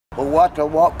Water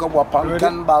walk up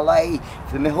on Ballet,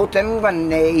 from the hotel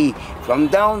Granny, from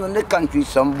down in the country,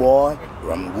 some boy,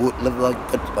 from good live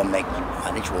like good for make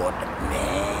manage water.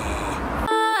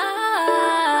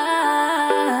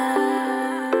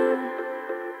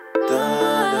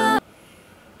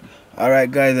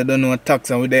 Alright guys, I don't know what tax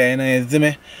and we're there, you know, you see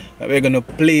me? But we're gonna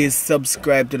please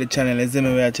subscribe to the channel, you see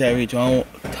me? We're trying to reach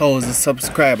 1,000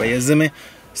 subscribers, you see me?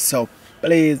 So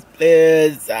please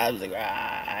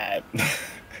subscribe.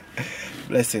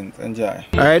 Blessings, enjoy.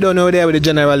 I don't know there with the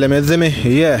general, you see me?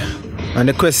 Yeah. And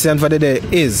the question for the day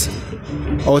is,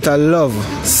 out of love,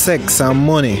 sex and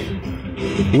money,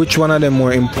 which one of them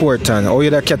more important? How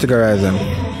you categorize them?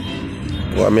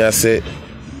 What I say,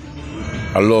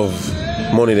 I love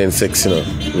money than sex, you know.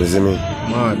 You see me?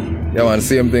 Man. Yeah, man,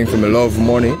 same thing for me. Love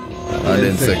money and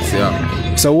then sex,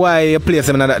 yeah. So why you place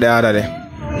them in that the other day?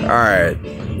 Alright.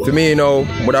 For me, you know,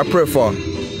 what I prefer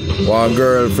one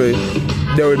girl for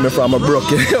there with me from a broke.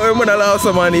 When I love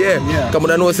someone, yeah. Come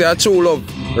on, I know say I true love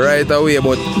right away,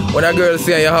 but when a girl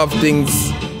say you have things,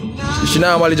 she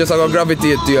normally just gonna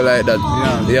gravitate to you like that.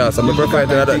 Yeah, so I prefer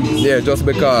that. Yeah, just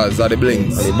because of the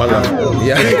blings.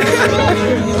 Yeah.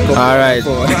 Alright,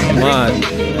 man.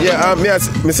 Yeah,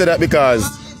 me say that because,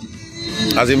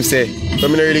 as him say, I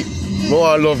mean really, I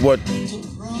want love, but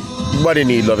body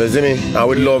need love, you see me? And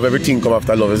with love, everything come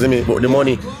after love, you see me? But the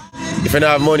money, if you don't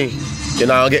have money, you're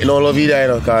not getting no love either, you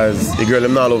know, because the girl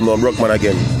them not love no broke man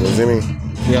again, you see me?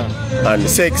 Yeah. And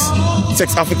sex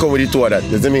have to come with the two of that,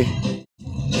 you see me?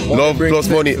 Love plus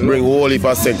money bring whole heap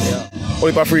of sex, whole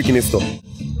heap of freaking stuff.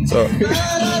 So,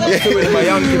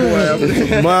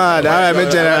 yeah. Mad, alright,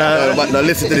 me general. But now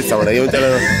listen to this sound, you tell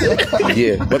her.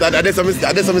 Yeah, but I did some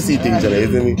see things, you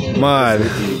see me? Mad.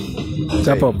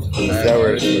 Chop up.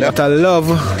 Out of love,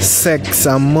 sex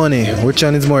and money, which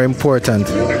one is more important?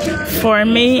 For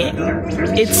me,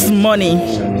 it's money.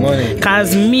 Money.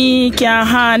 Cause me can't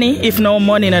honey if no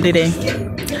money in the day.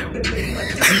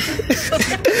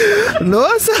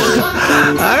 No, sir.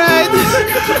 Alright.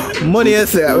 Money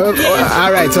is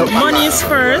alright. So money is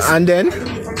first. And then?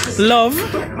 Love.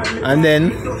 And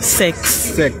then? Sex.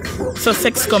 Sex. So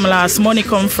sex come last. Money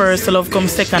come first. Love come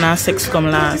second and sex come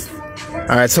last.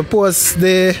 Alright, suppose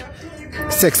the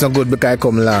sex not good because I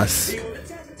come last.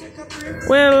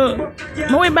 Well,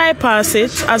 I bypass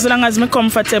it. As long as I'm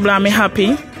comfortable and I'm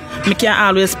happy, I can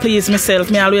always please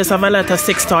myself. I always have a lot of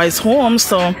sex toys home,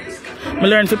 so I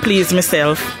learn to please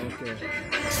myself.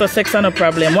 So sex is no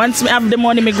problem. Once I have the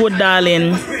money, my good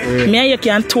darling, me and you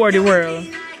can tour the world.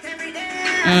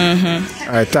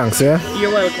 Alright, thanks, yeah?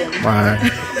 You're welcome.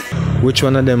 Alright. Which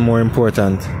one of them more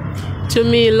important? To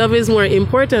me, love is more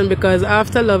important because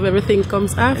after love, everything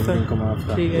comes after. Everything comes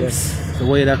after. Yes. So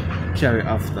what you that carry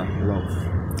after love?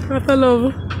 After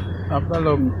love? After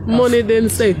love. Money then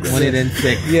sex. Money then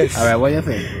sex. Yes. Alright, what do you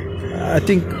think? I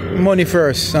think money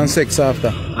first and sex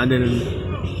after. And then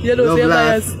you don't say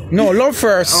bias. No, love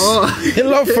first. Oh.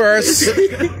 Love first.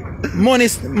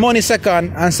 money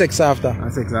second and sex after.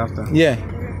 And sex after. Yeah.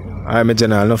 I'm a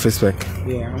general, no respect.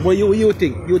 Yeah. What you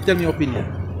think? You tell me your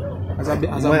opinion.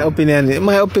 My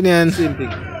opinion. Same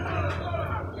thing.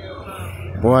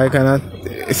 Boy, I cannot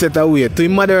set a way. To the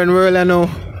modern world, I know.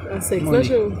 Sex, not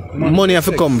true. Money have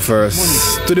to come first.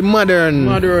 Money. To the modern.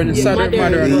 Modern.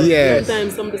 Yeah.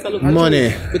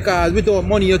 Money. Because without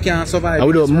money, you can't survive. And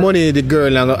without money, the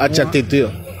girl is attracted to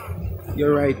you.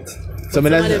 You're right. Some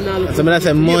of that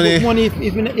say money. Yeah, money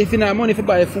if you not money for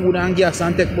buy food and gas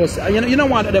and take bus, you don't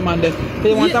want them man there.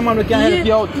 They want a man who can help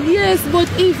you out. Yes, but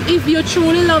if you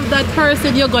truly love that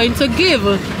person, you're going to give.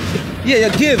 Yeah,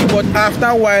 you give, but after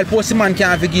a while, post man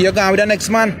can't forgive. You go with the next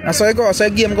man. That's how you go. So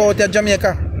you game go out to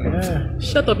Jamaica. Yeah.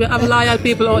 Shut up, you have loyal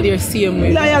people out there same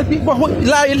way. Loyal people,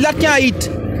 loyal can't eat.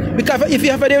 Because if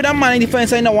you have a day with a man in the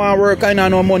fence, I don't want to work, I don't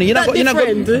know money. That's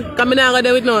different. Come in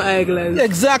there with no eyeglass.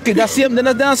 Exactly, that's the same.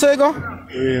 That's how you go.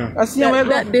 Yeah.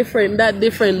 That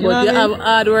different, but you have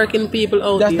hard-working people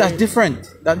out there. That's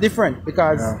different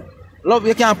because love,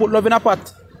 you can't put love in a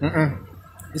pot.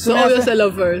 So how you say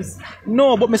love first?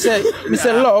 No, but me say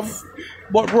love,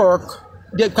 but work.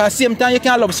 Because same time you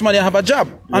can't love somebody and have a job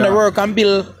and they work and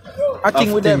build a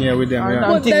thing with them.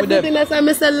 But that's the thing that's why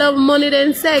I say love money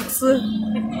than sex.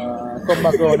 Come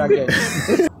back around again.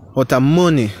 Out of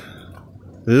money,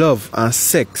 love and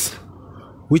sex,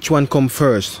 which one come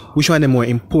first? Which one is more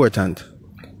important?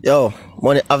 Yo,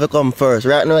 money have to come first.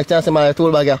 Right now I can't say my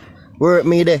tool bag here. Work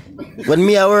me there. When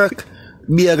me I work,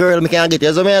 be a girl me can't get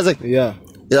you. So me I say, yeah.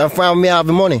 If from me I have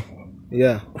the money.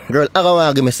 Yeah. Girl, I don't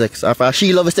want to give me sex. If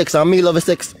she love sex and me love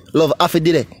sex, love half it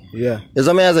did it. Yeah. You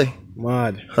know what I say?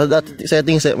 Mad. So that say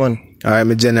thing set man. Alright,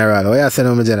 my general. What you say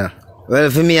now, my general? Well,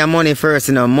 for me, money first,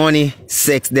 you know. Money,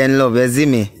 sex, then love, you see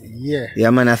me? Yeah. Yeah,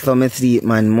 man, I saw me see,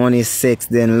 man. Money, sex,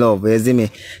 then love, you see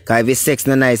me? Because if it's sex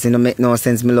no nice, it don't make no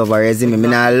sense me love her, you see me? Me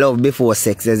not love before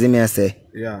sex, you see me, I say?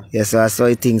 Yeah. Yeah, so I saw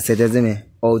it things set, you see me?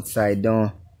 Outside,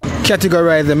 down.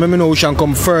 Categorize them, let me know which one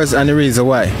come first and the reason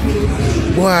why.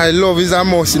 Why, love is a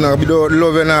must, you know. Without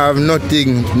love, you have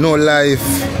nothing, no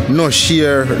life, no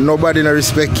share, nobody no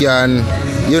respect you, and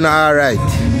you're not alright.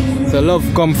 So love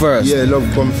come first? Yeah, love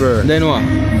come first. Then what?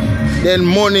 Then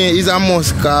money is a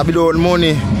must, because without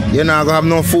money, you're not going to have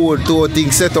no food to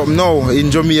things set up now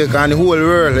in Jamaica and the whole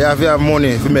world. You have to have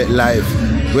money to make life,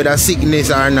 whether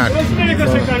sickness or not. So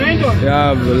you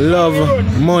have love,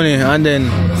 money, and then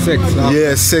sex. After.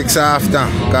 Yeah, sex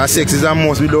after. Because sex is a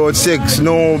must. Without sex,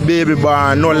 no baby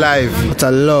born, no life. But I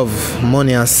love,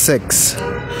 money, and sex.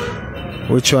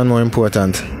 Which one more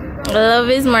important? Love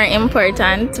is more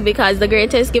important because the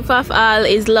greatest gift of all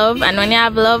is love, and when you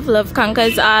have love, love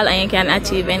conquers all and you can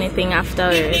achieve anything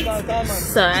afterwards.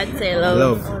 So I'd say love.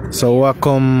 Love. So what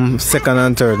come second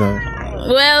and third now?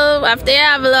 Well, after you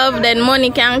have love, then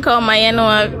money can come and you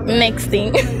know next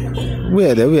thing.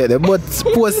 Wait there. But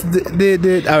suppose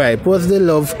alright, suppose the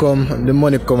love come, the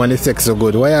money come and the sex so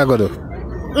good. What you gonna do?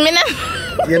 Me nah.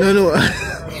 You don't know.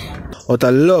 Out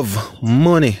of love,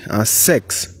 money, and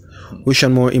sex, which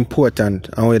one more important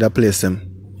and where to place them?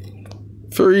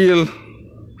 For real,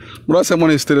 but I say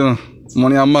money still, you know.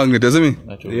 Money and magnet, you see me?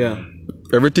 Yeah.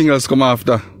 Everything else come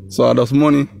after. So that's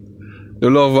money, the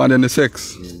love, and then the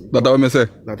sex. That's what I say.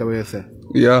 That's what you say?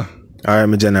 Yeah. Alright,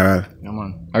 my general. Yeah,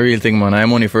 man. A real thing, man. I have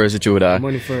money first, it's true that.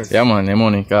 Money first. Yeah, man.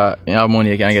 Money. Cause you have money,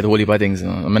 you can get a whole heap of things. You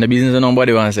know? I'm in the business and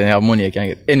nobody wants to say you have money, you can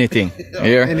get anything. You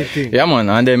hear? Anything. Yeah, man.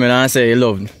 And then when I say you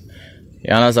love,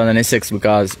 you understand, and it's sex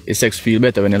because it's sex feel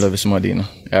better when you love somebody, you know.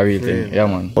 A real thing. Yeah,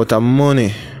 man. Out of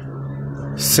money,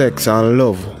 sex, and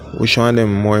love, which one of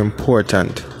them more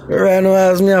important? Right now,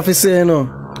 as me have to say, you know,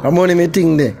 money me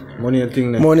thing there. Money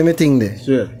thing there? Money me thing there.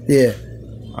 Sure. Yeah.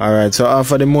 Alright, so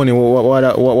after the money,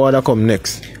 what come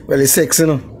next? Well, it's sex, you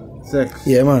know. Sex?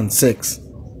 Yeah, man, sex.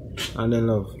 And then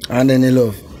love. And then the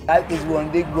love. Life is one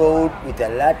big road with a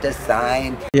lot of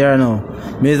signs. Yeah, no.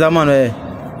 Me is a man where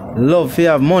love fi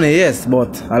have money, yes,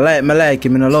 but I like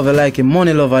him, I love I like him,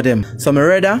 money love of them. So me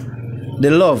rather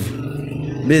the love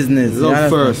business. Love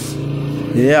first.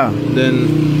 Yeah.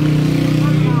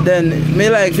 Then me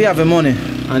like fi have the money.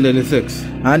 And then the sex.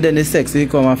 And then the sex will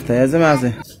come after, you see me I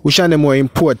say? Which one more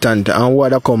important and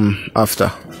what come after?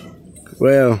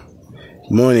 Well,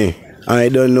 money. I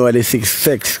don't know the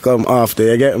sex come after.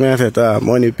 You get me? I said,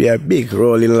 money play a big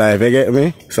role in life. You get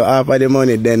me? So after the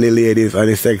money, then the ladies and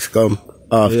the sex come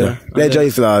after. Yeah. Pleasure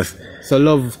is last. So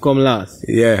love come last?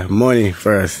 Yeah, money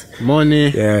first. Money.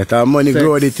 Yeah, that money sex,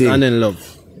 grow the thing. And then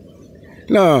love.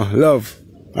 No, love.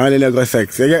 And then I got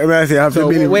sex. You get me? I say, you have to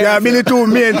be the two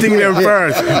main things them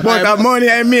first. But money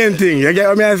is the main thing. You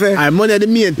get me? I say? Money is the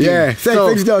main thing. Yeah,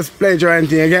 sex is just pleasure and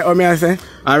thing. You get me? I say?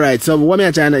 Alright, so what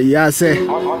me trying to you say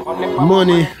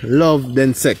money, love,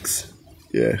 then sex.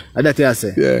 Yeah. And that you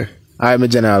say? Yeah. I'm a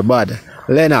general bad.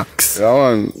 Lennox. Yeah,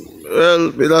 man.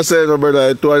 Well, it I say, no, brother,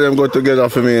 I told them go together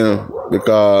for me, you know,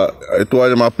 because I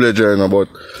told them a pleasure, you know, but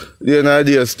the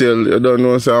idea still, you don't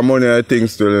know, say money, I think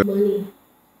still. Money.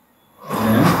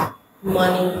 Yeah.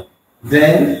 Money.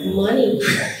 Then? Money.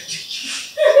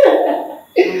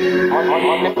 You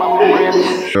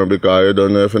know, because you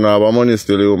don't know if you don't have money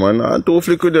still, you man. And to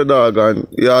flick with your dog, and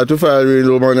you have to find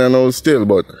real money now still,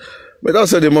 but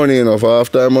that's the money, you know, for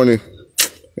after money,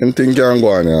 anything can go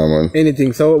on, yeah, man.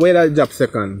 Anything. So where that job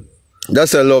second?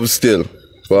 That's a love still.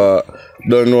 But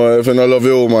don't know if you don't love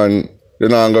your woman, you're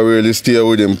not gonna really stay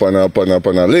with him on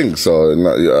a link. So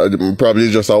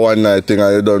probably just a one night thing,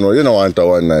 and you don't know, you don't want a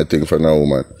one night thing for a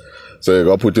woman. So you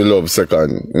gotta put your love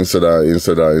second instead of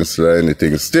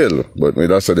anything still. But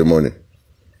that's the money.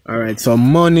 Alright, so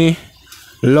money,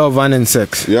 love, and then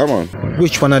sex. Yeah, man.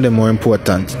 Which one of them more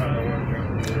important?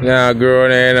 Yeah,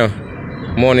 girl, you know.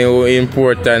 Money is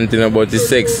important, you know, but the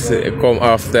sex come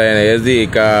after, you know. You see,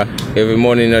 because if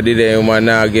money not there, you might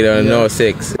not get no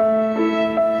sex.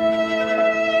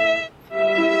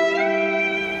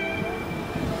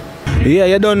 Yeah,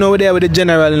 you don't know there with the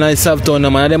general in South Town,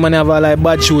 man. Them man have like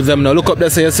bad shoes them now. Look up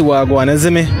there so you see what I go on, you see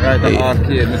me? Right at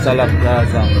Arcade, Mr. Lock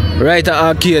Plaza. Right at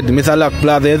Arcade, Mr. Lock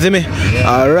Plaza, you see me?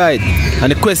 Yeah. Alright.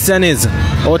 And the question is,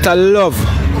 out of love,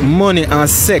 money and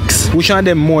sex, which one of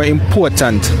them more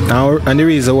important? And the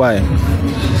reason why?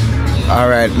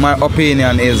 Alright, my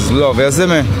opinion is love, you see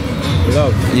me?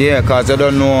 Love? Yeah, because you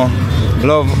don't know,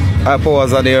 love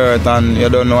powers of the earth and you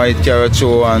don't know how it carry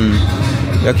through and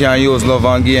you can't use love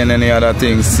and gain any other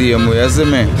thing same way, you see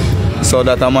me? So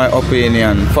that's my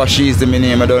opinion. For she's the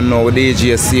name, I don't know. With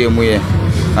DJ same way.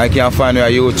 I can't find her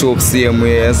YouTube same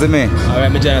way, you see me?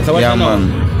 Alright, my John. So what yeah, you know?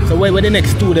 man. So where the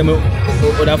next two them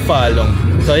would have fall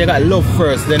down? So you got love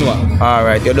first, then what?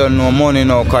 Alright, you don't know money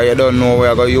now, because you don't know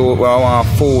where I want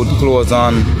food, clothes,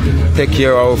 and take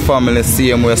care of our family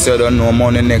same way, so you don't know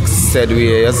money next said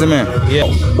way, you see me? Yeah.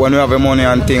 When we have the money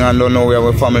and thing and don't know where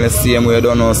our family same way, you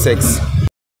don't know sex.